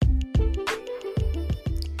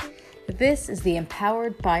This is the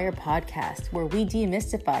Empowered Buyer Podcast, where we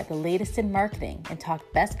demystify the latest in marketing and talk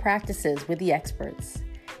best practices with the experts.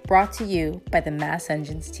 Brought to you by the Mass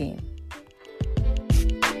Engines team.